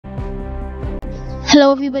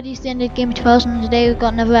Hello everybody, it's the end of Game 2000 and today we've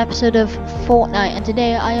got another episode of Fortnite and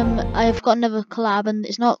today I've got another collab and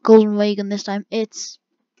it's not Golden Reagan this time, it's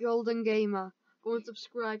Golden Gamer. Go and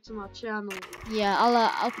subscribe to my channel. yeah,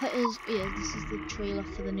 I'll put his this is the trailer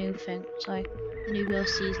for the new thing, sorry, the new Real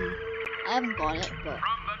season. I haven't got it, but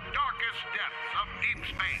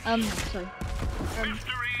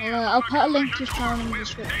I'll put a link to his channel in the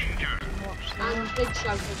description. And a big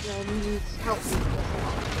shout out to him who needs help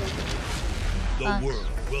with The world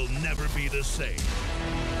will never be the same.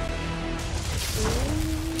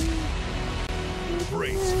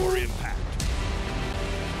 Brace for impact.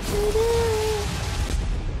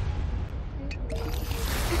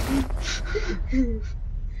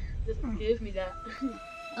 Just give me that.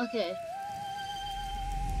 Okay.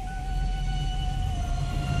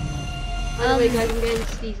 By the way guys, I'm getting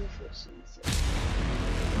season 4 soon.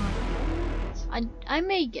 I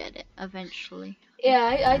may get it eventually.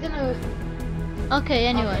 Yeah, I don't know. Okay,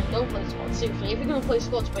 anyway. Okay, don't play squads. Seriously, if you're gonna play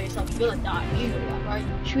squads by yourself, you're gonna die. You know that, right?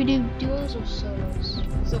 Should we do duos or solos?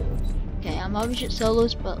 Solos. Okay, I'm average at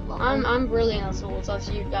solos, but I'm brilliant at solos, as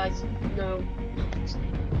you guys know.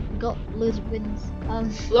 Got loads of wins.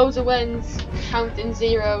 Loads of wins, counting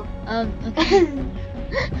 0. Okay.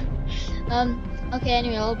 Okay.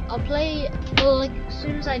 Anyway, I'll play. Well, like as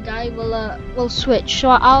soon as I die, we'll switch. So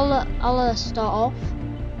I'll start off.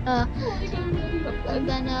 And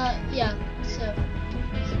then yeah. So.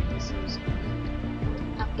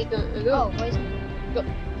 Okay, go. Oh, where's it? Go.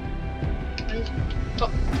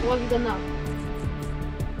 What have you done now?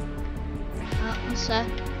 One sec.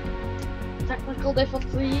 Technical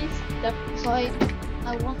difficulties. Sorry,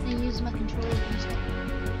 I want to use my controller and stuff.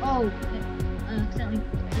 Oh, I accidentally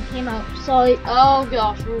it came out. Sorry. Oh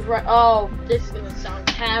gosh, right. Oh, this is gonna sound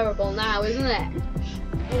terrible now, isn't it?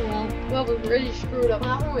 Oh well. Well, we've really screwed up,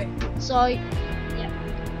 haven't we? Sorry. Yeah.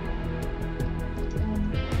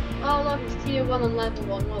 Oh look, it's tier 1 and level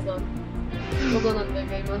 1. Well done. Well done, Under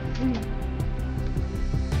Gamer.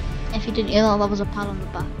 If you didn't hear that, that was a pat on the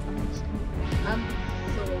back.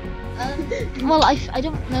 So. Well, I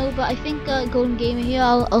don't know, but I think Golden Gamer here.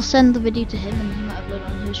 I'll send the video to him, and he might upload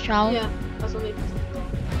it on his channel. Yeah, that's only.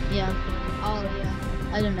 Yeah. Oh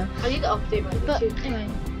yeah. I don't know. I need to update my But YouTube. anyway,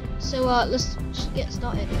 so let's just get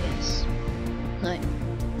started, I guess. Like.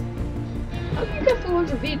 How do you get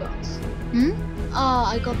 400 V-Bucks? Oh,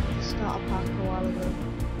 I got the starter pack a while ago,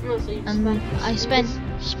 No, so you and I spent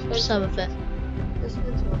some of it.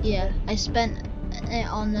 Yeah, I spent it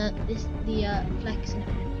on the flexing.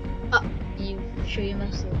 You show your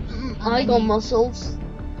muscles. I got muscles.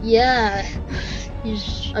 Yeah. You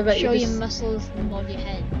just I bet show you your just- muscles and nod your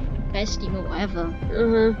head. Best emote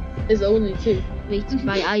ever. There's only 2. Rated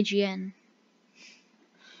by IGN.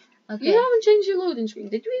 Okay. You haven't changed your loading screen.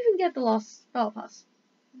 Did you even get the last battle pass?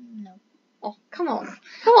 No. Oh, come on.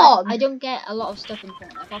 Come on. I don't get a lot of stuff in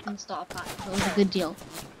Fortnite. Apart from the starter pack. That was a good deal.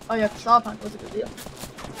 Oh yeah, the star pack was a good deal.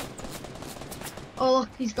 Oh look,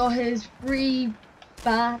 he's got his free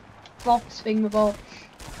bat box thingamabob.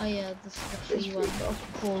 Oh yeah, this is the free one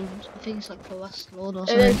called, I think it's like for West Lord or It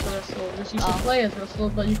something. is for a sword. You should play as a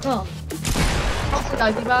sword, but you can't. Also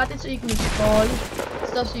guys, we've added so you can destroy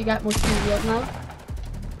stuff so you get more materials now.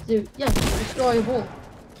 So yeah, destroy a wall.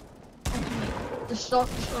 Destroy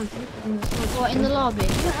What, in the lobby?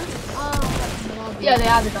 Yeah. Oh, in the lobby. Yeah, they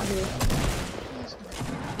added that here. Yes.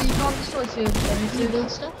 But you can't destroy certain things. Do you build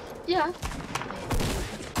stuff? Yeah.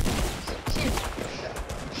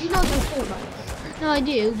 You know do Fortnite. No, I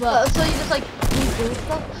do, but So you just like build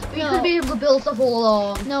stuff? But you No. could be able to build stuff all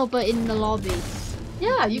along. no, but in the lobby.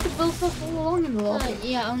 Yeah, you could build stuff all along in the lobby.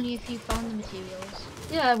 Yeah, only if you found the materials.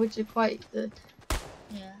 Yeah, which is quite good.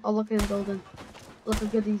 Yeah. Oh, look at him building. Look how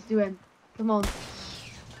good he's doing. Come on.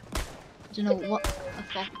 I don't know what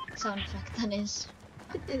sound effect that is.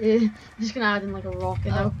 I'm just gonna add in like a rock,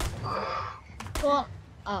 you know. What?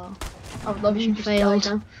 Oh, I would love you You to failed.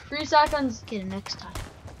 failed. 3 seconds. get it next time.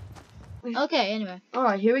 Okay, anyway,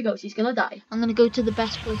 Alright, here we go. She's gonna die. I'm gonna go to the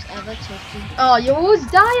best place ever, Tilted. Oh, you always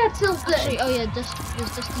die at Tilted. Actually, oh yeah, there's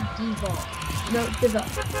Dusty Default. No, Diva.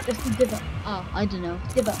 Just a Diva. Oh, I don't know.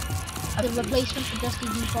 Diva. The replacement for Dusty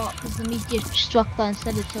Default because the meteor struck that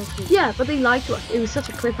instead of Tilted. Yeah, but they lied to us. It was such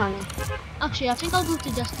a cliffhanger. Actually, I think I'll go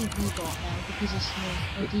to Dusty Default now because it's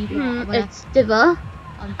more Default. where It's Diva.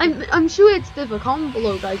 I'm I'm sure it's Diva. Comment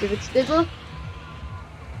below, guys, if it's Diva.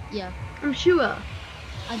 yeah, I'm sure.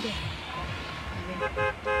 I did.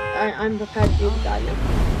 I'm prepared to die now.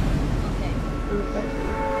 Okay. I'm prepared.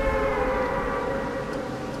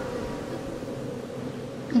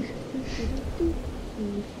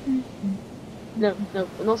 No,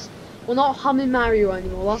 we're not humming Mario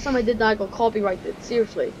anymore. Last time I did that, I got copyrighted.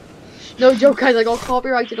 Seriously. No joke, guys. I got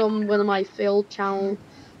copyrighted on one of my failed challenge.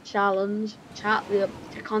 I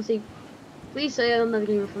can't say. Please say another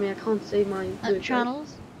game for me. I can't say my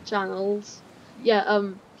Channels. Channels.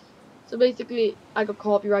 Yeah. So basically, I got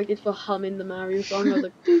copyrighted for humming the Mario song. I was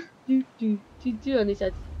like, do do do do do, and he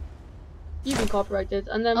said, "You've been copyrighted."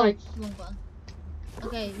 And then like, wrong button.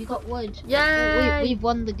 Okay, we got wood. yeah, We've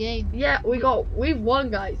won the game. Yeah, we've won,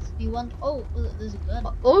 guys. We won. Oh, there's a gun.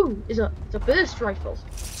 Oh, it's a burst rifle.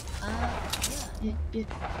 Yeah. You,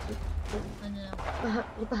 I don't know.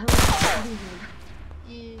 what the hell?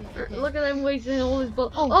 Yeah, okay. Look at him wasting all his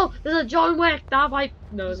bullets. Oh. Oh, there's a John Wick. That might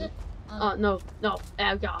no. Is it? No.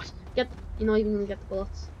 Oh gosh, you're not even gonna get the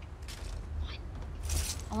bullets.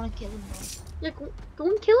 I want to kill him though. Yeah, go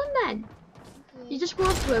and kill him then. Okay. You just go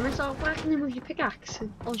up to him and start whacking him with your pickaxe.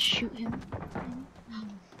 I'll shoot him.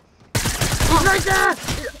 Oh, right there!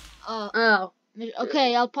 Oh.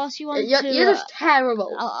 Okay, I'll pass you on You're to. just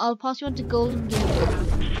terrible. I'll pass you on to Golden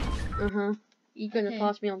Gamer. You're gonna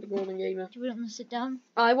pass me on to Golden Gamer. Do you want to sit down?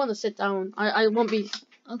 I want to sit down. I won't be.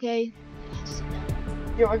 Okay. Sit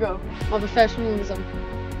down. Here I go. My professionalism.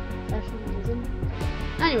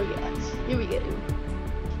 Anyway, guys, here we go.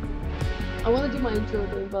 I want to do my intro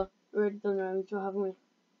again, but we've already done our intro, haven't we?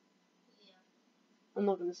 Yeah. I'm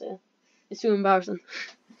not gonna say it. It's too embarrassing.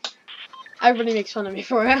 Everybody makes fun of me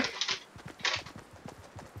for it.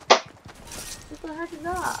 What the heck is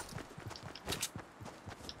that?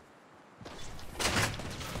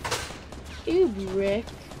 Ew, Rick.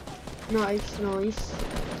 Nice.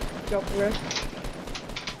 Job, Rick.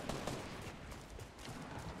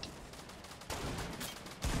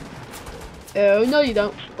 Oh, no you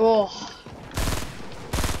don't. Oh.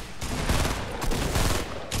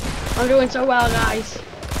 I'm doing so well, guys.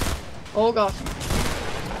 Oh, God.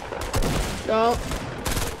 No.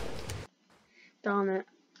 Darn it.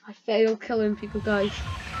 I failed killing people, guys.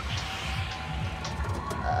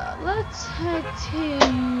 Let's head to...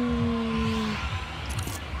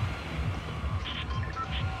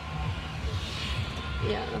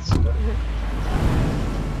 Yeah, that's good.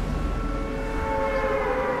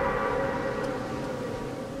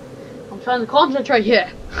 I'm trying to concentrate here.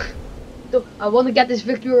 I want to get this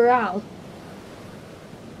victory royale.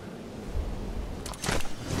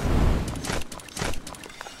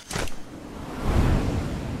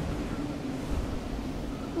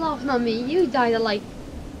 Laughing at me, you died at like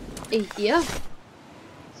 8 years.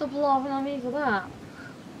 Stop laughing at me for that.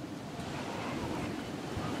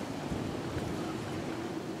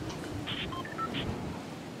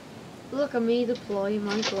 Look at me deploy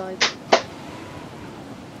my glide. What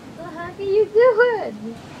the heck are you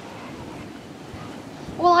doing?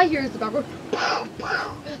 All I hear is the background.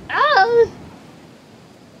 Ah!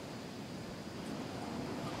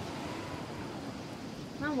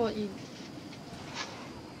 How about you?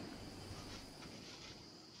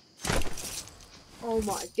 Oh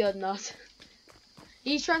my goodness.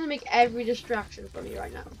 He's trying to make every distraction for me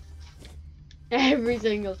right now. Every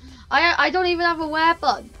single. I don't even have a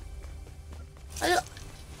weapon. I don't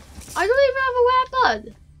even have a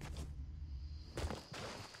weapon.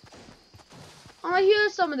 And I hear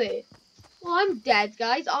somebody. Well, I'm dead,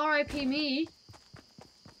 guys. R.I.P. me.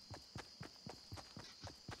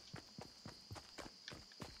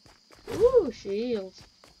 Ooh, shield.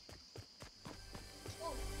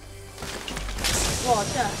 Oh,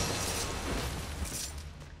 chest.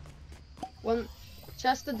 One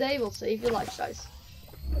chest a day will save your life, guys.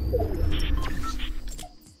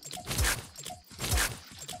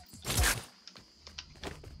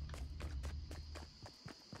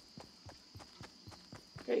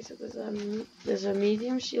 Okay, so there's a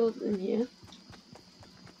medium shield in here.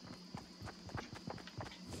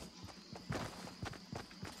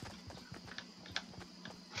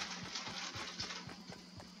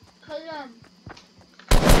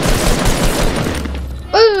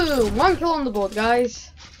 Boom! 1 kill on the board,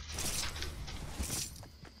 guys.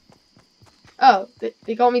 Oh,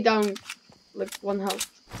 they got me down like 1 health.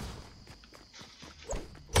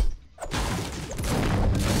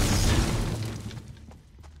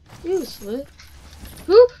 You slurp.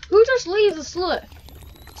 Who just leaves a slurp?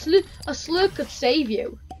 A slurp could save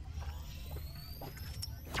you.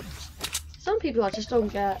 Some people I just don't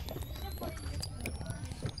get.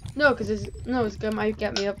 No, because it might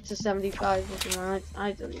get me up to 75 or something.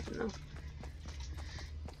 I don't even know.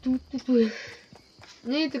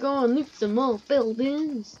 Need to go and loot some more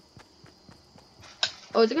buildings.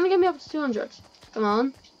 Oh, is it gonna get me up to 200? Come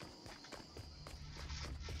on.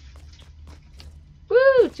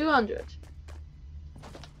 Woo! 200.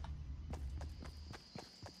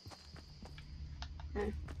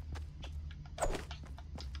 Okay.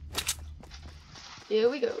 Here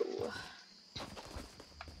we go.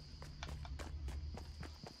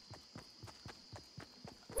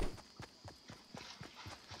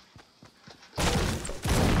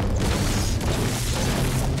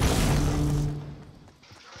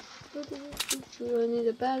 I need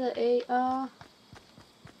a better AR.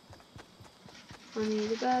 I need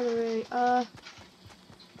a better AR.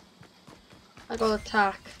 I got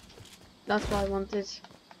attack. That's what I wanted.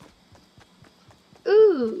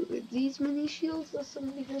 Ooh, these mini shields that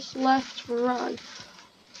somebody just left for right.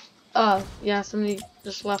 Oh, yeah, somebody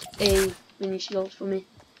just left a mini shield for me.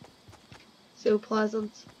 So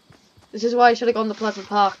pleasant. This is why I should have gone to Pleasant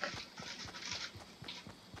Park.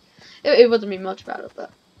 It wouldn't be much better,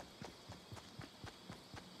 but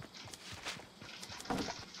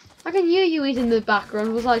I can hear you eating in the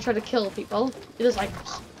background as I try to kill people. You're just like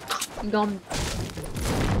nom.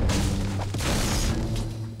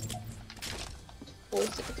 Oh,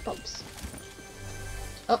 sick of the pumps.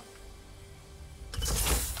 Oh.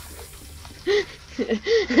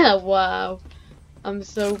 Wow. I'm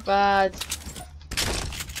so bad.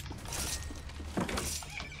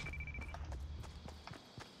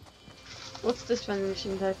 What's this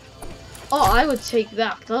mission type? Oh, I would take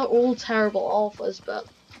that. They're all terrible offers, but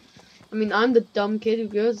I mean, I'm the dumb kid who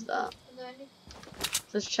goes that.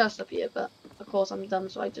 There's chest up here, but of course I'm dumb,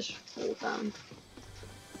 so I just fall down.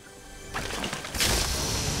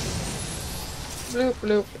 Bloop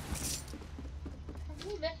bloop.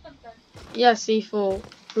 Yeah, C4.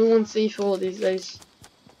 Who wants C4 these days?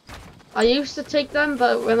 I used to take them,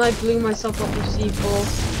 but when I blew myself up with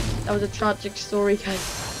C4, that was a tragic story, guys.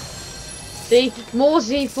 See? More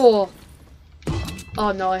C4!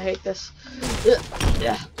 Oh no, I hate this.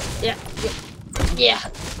 Yeah.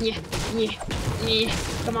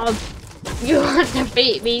 Come on. You want to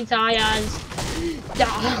defeat me, Tires.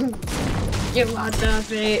 No. You want to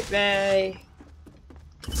defeat me.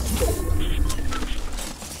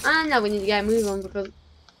 And now we need to get a move on because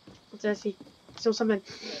let's actually still something.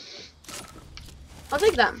 I'll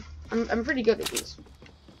take them. I'm pretty good at these.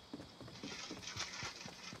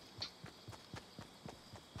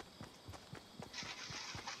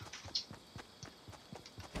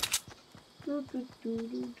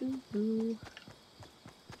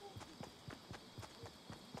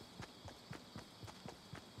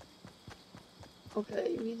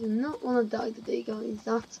 Okay, we do not want to die today, guys.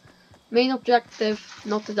 That's main objective,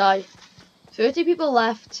 not to die. 30 people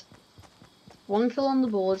left. 1 kill on the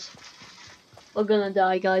board. We're gonna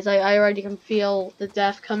die, guys. I already can feel the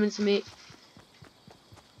death coming to me.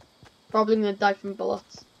 Probably gonna die from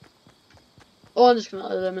bullets. Or I'm just gonna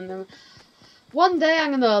eliminate them. One day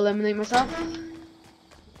I'm gonna eliminate myself.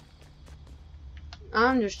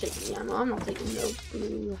 I'm just taking the ammo. I'm not taking no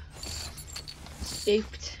blue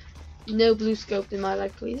scoped. No blue scoped in my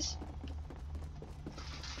life, please.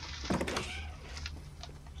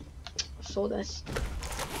 Saw this.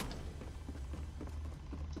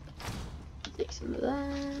 Take some of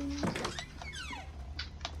them.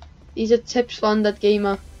 These are tips for that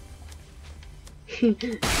gamer.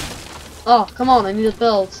 Oh, come on, I need to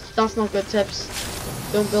build. That's not good tips.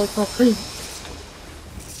 Don't build properly.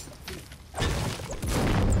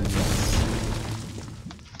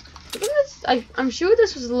 I'm sure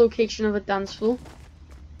this was the location of a dance floor.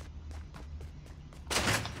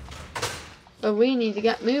 But we need to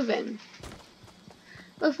get moving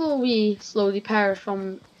before we slowly perish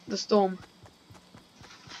from the storm.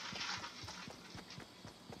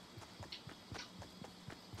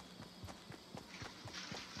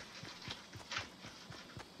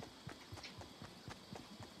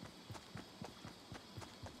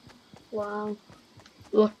 Wow.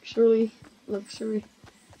 Luxury.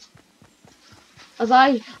 As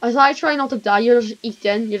I try not to die, you're just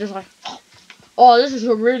eating. You're just like, oh, this is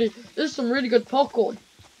some really good popcorn.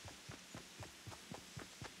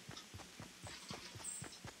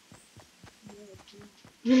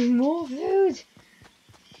 More food.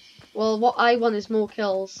 Well, what I want is more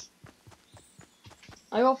kills.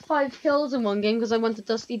 I got 5 kills in one game because I went to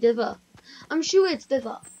Dusty Diver. I'm sure it's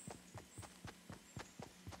Diver.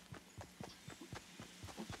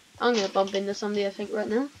 I'm gonna bump into somebody, I think, right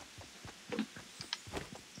now.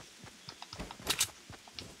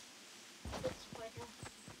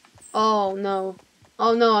 Oh no.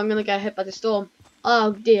 Oh no, I'm gonna get hit by the storm.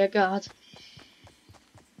 Oh dear God.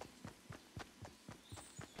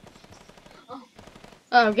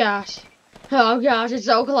 Oh gosh. Oh gosh, it's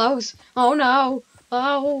so close. Oh no.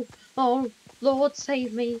 Oh Lord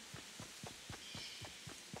save me.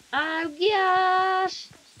 Oh gosh.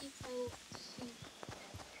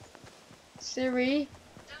 Siri.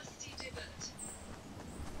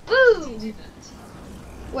 Boo!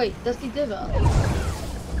 Wait, Dusty Divot.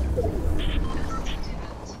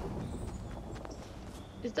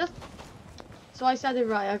 Is that? So I said it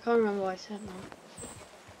right. I can't remember what I said now.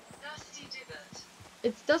 Dusty Divot.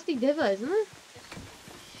 It's Dusty Divot, isn't it?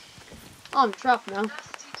 Oh, I'm trapped now.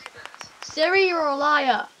 Dusty Divot. Siri, you're a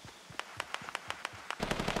liar.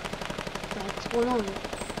 What's going on?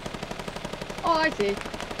 Oh, I see.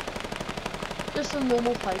 Just some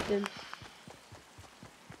normal fighting.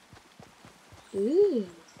 Ooh.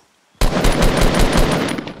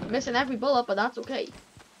 Missing every bullet, but that's okay.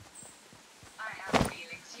 I have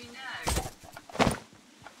feelings, you know.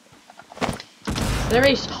 There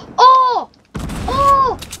is. Oh!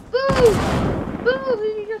 Oh! Boo! Boo!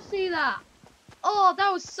 Did you just see that? Oh,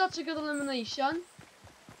 that was such a good elimination.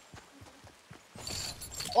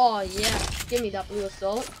 Oh, yeah. Give me that blue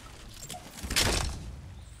assault.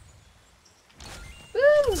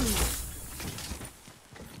 Boom!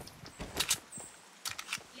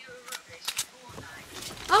 You were rubbish at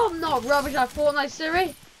Fortnite. I'm not rubbish at Fortnite,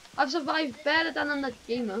 Siri. I've survived better than on that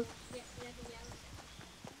gamer.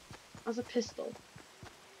 As a pistol.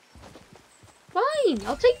 Fine,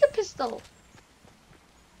 I'll take the pistol.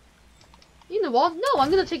 You know what? No, I'm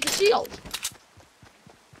gonna take the shield.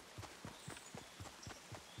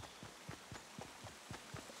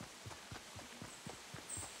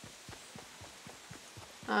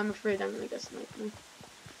 I'm afraid I'm gonna get sniped now.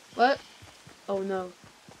 What? Oh no.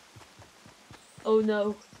 Oh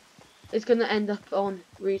no. It's gonna end up on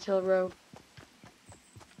Retail Row.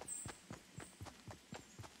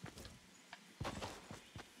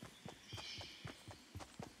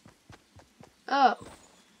 Oh.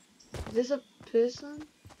 Is this a person?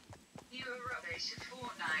 You were rubbish at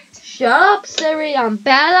Fortnite. Shut up, Siri. I'm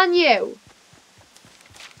better than you.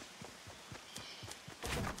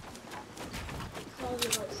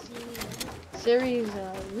 Siri's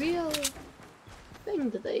a real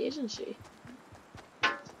thing today, isn't she?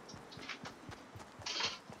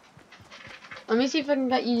 Let me see if I can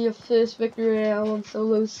get you your first victory Royale on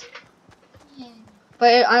solos. Yeah.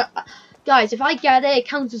 But guys, if I get it, it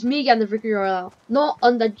counts as me getting the victory Royale, not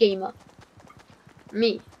Undead Gamer.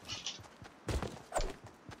 Me.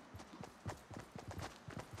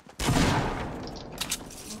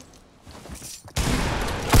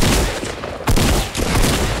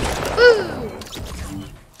 Boom!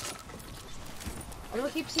 I'm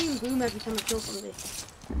gonna keep seeing boom every time I kill somebody.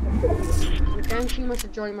 I'm getting too much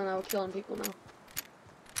enjoyment out of killing people now.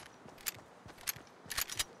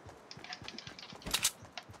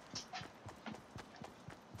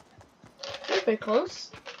 You're a bit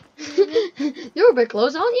close. You're a bit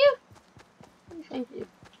close, aren't you? Thank you.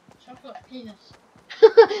 Chocolate penis.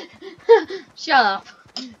 Shut up.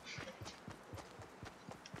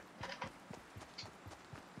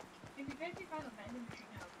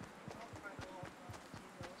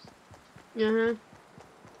 Uh-huh.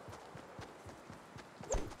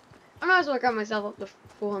 I might as well get myself up to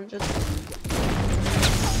 400.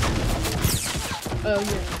 Oh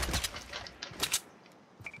yeah.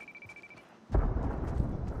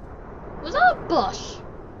 Was that a bush?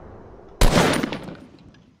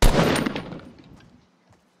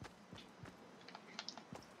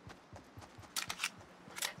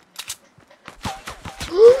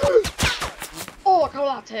 Oh,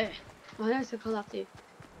 Colate! Oh, there's a Colate.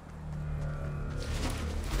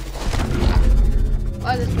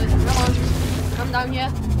 Oh, this place. Come on. Come down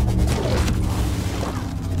here.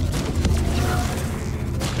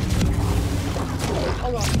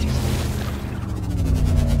 Oh, God.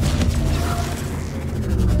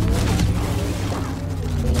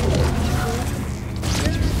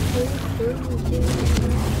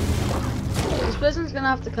 This person's gonna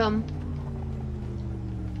have to come.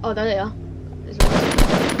 Oh, there they are.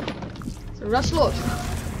 So rush load.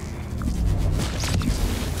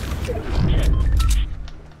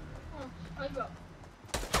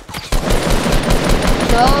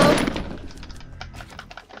 No.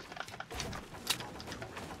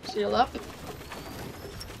 Shield up.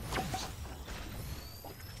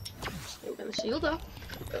 We're gonna shield up.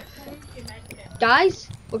 Guys,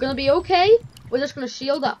 we're gonna be okay. We're just gonna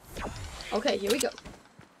shield up. Okay, here we go.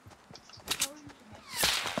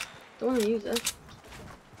 Don't wanna use it.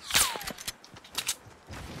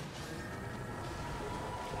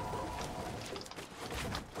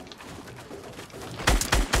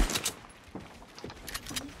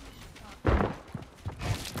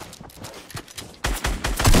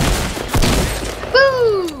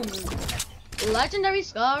 Boom! Legendary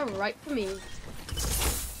scar right for me.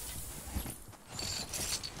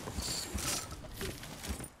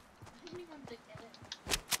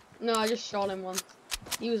 No, I just shot him once.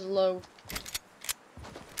 He was low.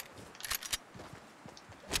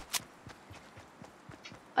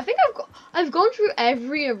 I think I've gone through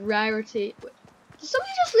every rarity. Wait, did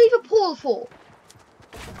somebody just leave a portal for?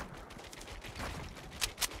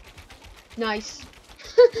 Nice.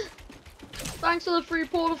 Thanks for the free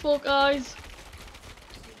portal for, guys.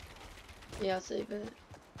 Yeah, I'll save it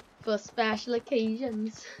for special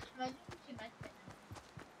occasions.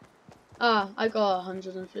 Ah, I got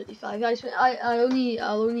 135. I'll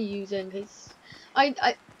only use it in case.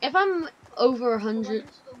 If I'm over 100.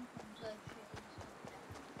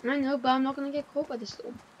 I know, but I'm not gonna get caught by the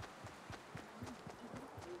storm.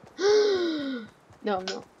 No, I'm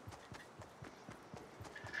not.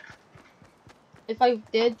 If I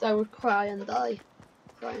did, I would cry and die.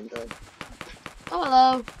 Cry and die. Oh,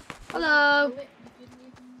 hello. Hello.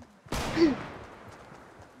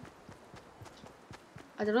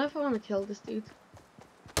 I don't know if I want to kill this dude.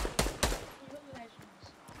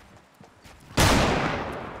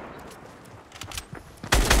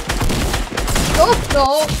 Oh,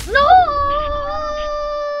 no. No!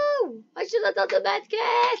 I should have done the med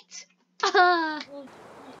kit. Ah.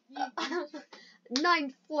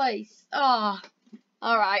 9th place. Ah.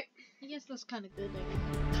 Alright. I guess that's kind of good.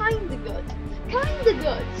 Kinda good. Kinda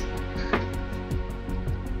good.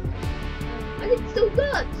 I did so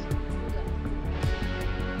good.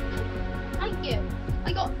 Thank you.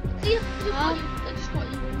 I got. See, I just got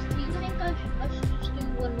you. Do you think I should just do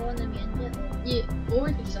one more and then we end it? Yeah, or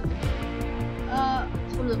we could send it.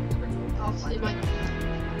 It's one of them. I'll find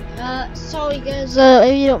it. Sorry guys,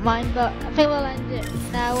 if you don't mind, but I think we'll end it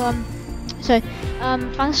now.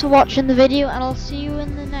 Thanks for watching the video, and I'll see you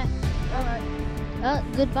in the next. Alright.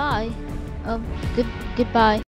 Goodbye. Goodbye.